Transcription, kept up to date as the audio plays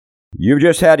You've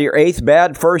just had your 8th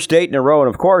bad first date in a row, and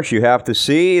of course you have to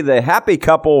see the happy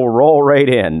couple roll right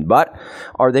in. But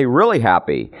are they really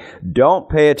happy? Don't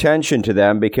pay attention to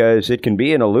them because it can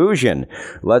be an illusion.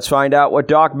 Let's find out what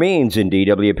Doc means in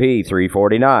DWP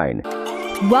 349.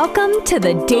 Welcome to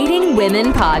the Dating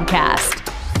Women Podcast,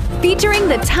 featuring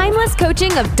the timeless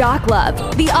coaching of Doc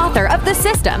Love, the author of The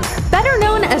System, better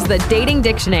known as the Dating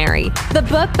Dictionary, the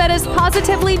book that has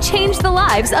positively changed the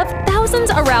lives of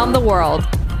thousands around the world.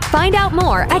 Find out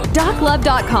more at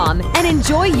doclove.com and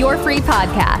enjoy your free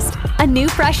podcast. A new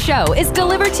fresh show is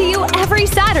delivered to you every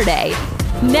Saturday.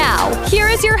 Now, here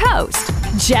is your host,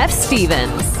 Jeff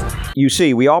Stevens. You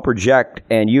see, we all project,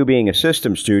 and you being a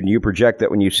system student, you project that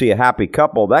when you see a happy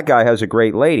couple, that guy has a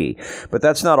great lady. But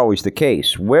that's not always the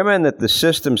case. Women that the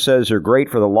system says are great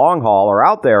for the long haul are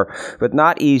out there, but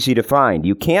not easy to find.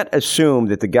 You can't assume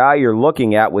that the guy you're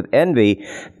looking at with envy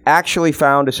actually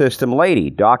found a system lady.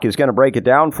 Doc is going to break it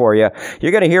down for you.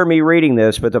 You're going to hear me reading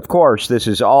this, but of course, this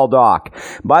is all Doc.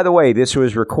 By the way, this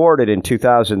was recorded in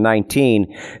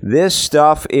 2019. This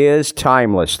stuff is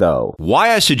timeless, though.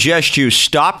 Why I suggest you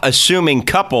stop assuming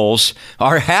couples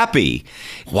are happy.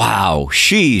 Wow,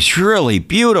 she's really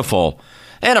beautiful.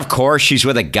 And of course, she's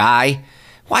with a guy.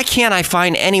 Why can't I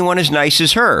find anyone as nice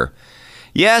as her?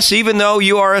 Yes, even though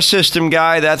you are a system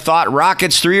guy, that thought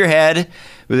rockets through your head.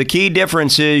 But the key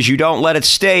difference is you don't let it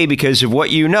stay because of what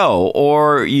you know,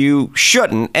 or you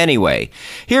shouldn't anyway.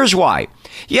 Here's why.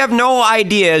 You have no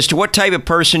idea as to what type of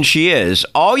person she is.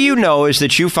 All you know is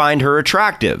that you find her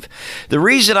attractive. The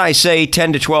reason I say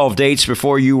 10 to 12 dates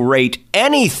before you rate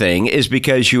anything is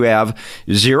because you have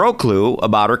zero clue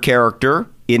about her character,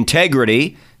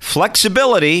 integrity,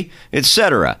 flexibility,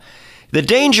 etc. The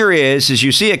danger is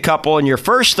you see a couple and your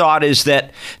first thought is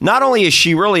that not only is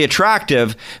she really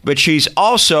attractive, but she's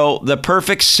also the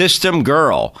perfect system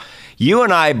girl. You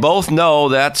and I both know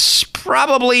that's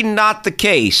probably not the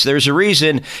case. There's a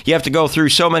reason you have to go through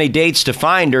so many dates to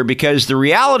find her, because the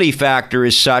reality factor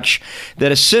is such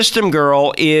that a system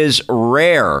girl is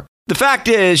rare. The fact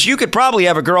is, you could probably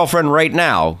have a girlfriend right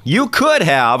now. You could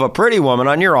have a pretty woman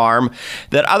on your arm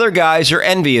that other guys are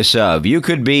envious of. You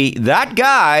could be that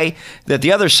guy that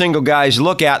the other single guys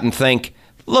look at and think,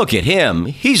 look at him,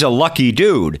 he's a lucky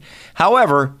dude.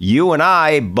 However, you and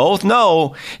I both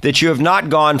know that you have not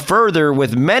gone further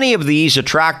with many of these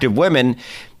attractive women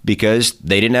because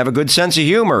they didn't have a good sense of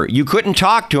humor. You couldn't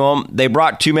talk to them. They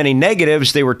brought too many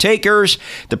negatives. They were takers.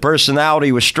 The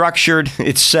personality was structured,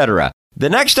 etc. The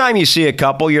next time you see a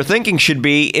couple, your thinking should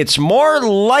be, it's more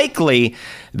likely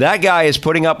that guy is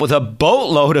putting up with a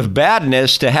boatload of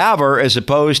badness to have her as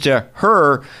opposed to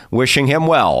her wishing him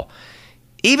well.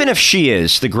 Even if she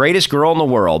is the greatest girl in the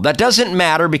world, that doesn't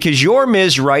matter because your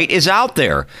Ms. Right is out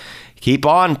there. Keep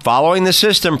on following the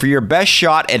system for your best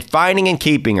shot at finding and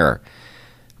keeping her.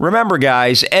 Remember,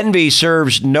 guys, envy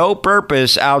serves no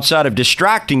purpose outside of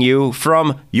distracting you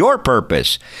from your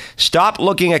purpose. Stop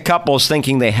looking at couples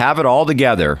thinking they have it all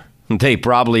together. They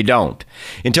probably don't.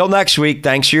 Until next week,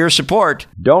 thanks for your support.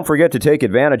 Don't forget to take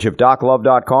advantage of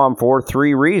DocLove.com for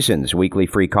 3 reasons. Weekly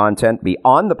free content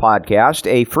beyond the podcast,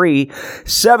 a free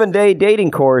 7-day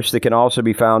dating course that can also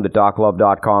be found at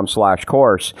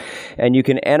DocLove.com/course. And you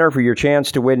can enter for your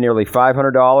chance to win nearly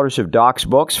 $500 of Doc's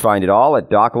books. Find it all at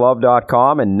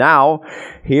DocLove.com. And now,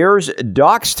 here's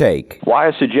Doc's take. Why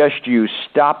I suggest you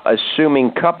stop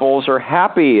assuming couples are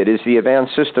happy. It is the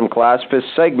Advanced System Class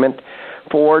 5th segment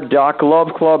for Doc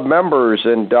Love Club members.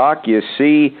 And Doc, you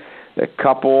see a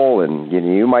couple and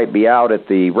you might be out at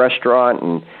the restaurant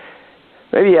and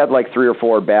maybe you had like 3 or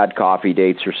 4 bad coffee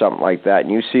dates or something like that,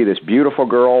 and you see this beautiful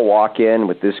girl walk in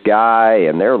with this guy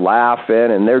and they're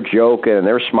laughing and they're joking and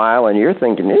they're smiling. You're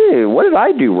thinking, hey, what did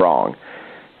I do wrong?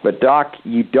 But Doc,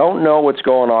 you don't know what's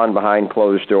going on behind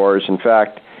closed doors. In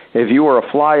fact, if you were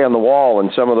a fly on the wall in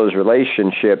some of those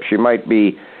relationships, you might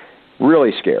be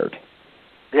really scared.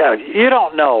 Yeah, you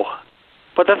don't know.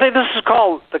 But the thing, this is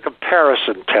called the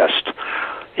comparison test.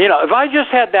 You know, if I just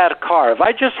had that car, if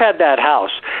I just had that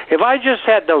house, if I just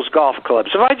had those golf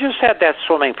clubs, if I just had that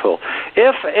swimming pool,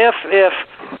 if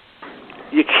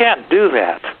you can't do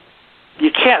that.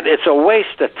 You can't. It's a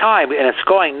waste of time, and it's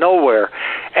going nowhere.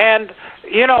 And,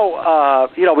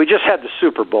 we just had the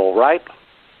Super Bowl, right?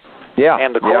 Yeah.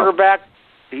 And the quarterback's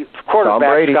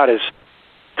got his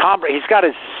he's got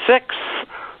his 6th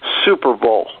Super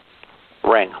Bowl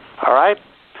ring, all right?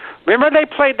 Remember they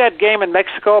played that game in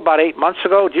Mexico about 8 months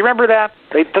ago? Do you remember that?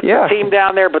 They took the team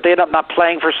down there, but they ended up not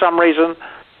playing for some reason.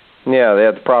 Yeah, they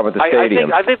had the problem with the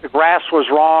stadium. I think the grass was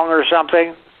wrong or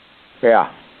something.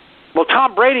 Yeah. Well,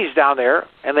 Tom Brady's down there,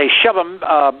 and they shove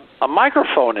a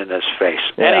microphone in his face.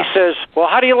 Yeah. And he says, well,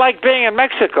 how do you like being in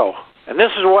Mexico? And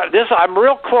I'm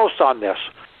real close on this.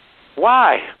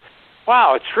 Why?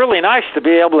 Wow, it's really nice to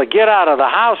be able to get out of the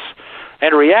house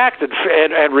and react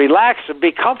and relax and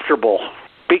be comfortable.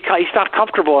 Because he's not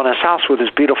comfortable in his house with his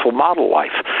beautiful model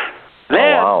wife.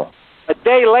 Then, a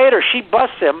day later, she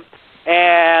busts him,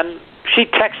 and she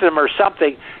texted him or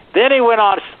something. Then he went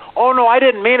on, oh, no, I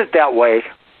didn't mean it that way.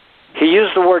 He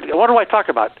used the word, what do I talk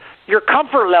about? Your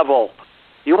comfort level.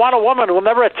 You want a woman who will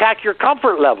never attack your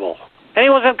comfort level. And he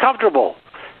wasn't comfortable.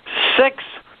 Six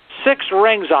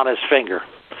rings on his finger.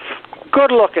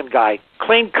 Good-looking guy.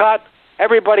 Clean cut.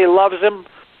 Everybody loves him.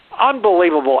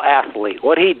 Unbelievable athlete,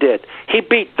 what he did. He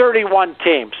beat 31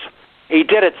 teams. He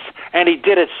did it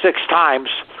 6 times.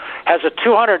 Has a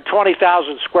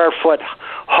 220,000 square foot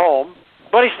home,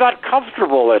 but he's not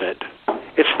comfortable in it.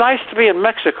 It's nice to be in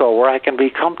Mexico where I can be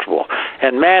comfortable.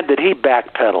 And man, did he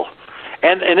backpedal.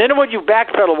 And then when you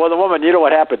backpedal with a woman, you know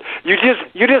what happened. You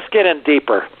just get in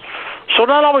deeper. So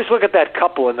don't always look at that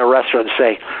couple in the restaurant and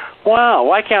say, wow,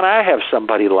 why can't I have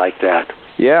somebody like that?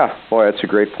 Yeah, boy, that's a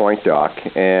great point, Doc.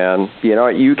 And,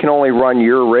 you can only run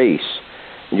your race.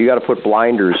 You got to put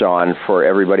blinders on for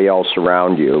everybody else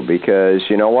around you because,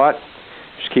 you know what?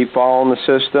 Just keep following the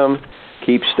system,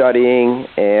 keep studying,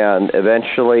 and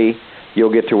eventually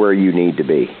you'll get to where you need to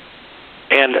be.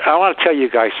 And I want to tell you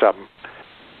guys something.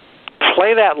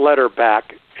 Play that letter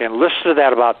back and listen to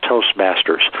that about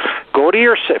Toastmasters.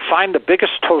 Find the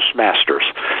biggest Toastmasters.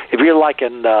 If you're like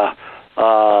in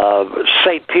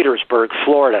St. Petersburg,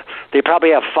 Florida, they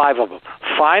probably have 5 of them.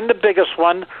 Find the biggest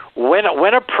one, win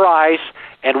a prize,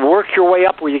 and work your way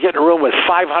up where you get in a room with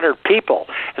 500 people,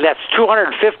 and that's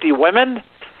 250 women.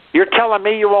 You're telling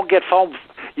me you won't get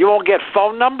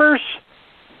phone numbers?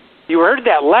 You heard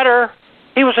that letter.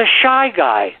 He was a shy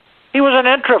guy. He was an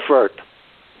introvert.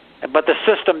 But the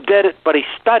system did it, but he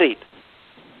studied.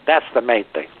 That's the main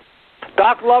thing.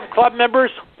 Doc Love Club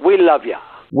members, we love you.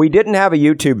 We didn't have a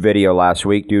YouTube video last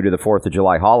week due to the 4th of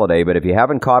July holiday, but if you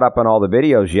haven't caught up on all the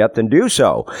videos yet, then do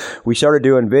so. We started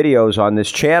doing videos on this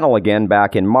channel again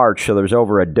back in March, so there's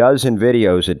over a dozen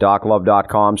videos at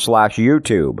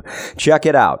doclove.com/YouTube. Check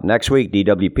it out. Next week,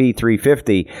 DWP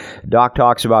 350, Doc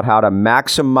talks about how to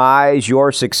maximize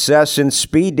your success in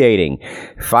speed dating.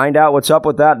 Find out what's up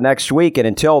with that next week, and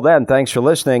until then, thanks for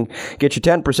listening. Get your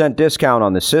 10% discount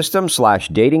on the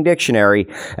system/dating dictionary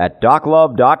at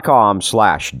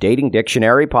doclove.com/dating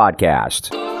dictionary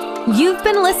podcast. You've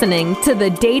been listening to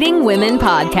the Dating Women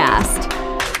Podcast.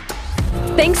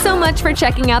 Thanks so much for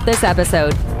checking out this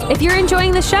episode. If you're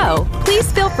enjoying the show,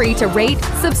 please feel free to rate,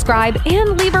 subscribe,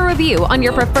 and leave a review on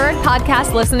your preferred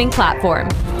podcast listening platform.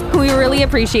 We really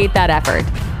appreciate that effort.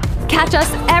 Catch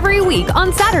us every week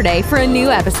on Saturday for a new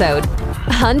episode.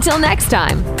 Until next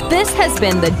time, this has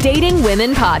been the Dating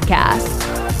Women Podcast.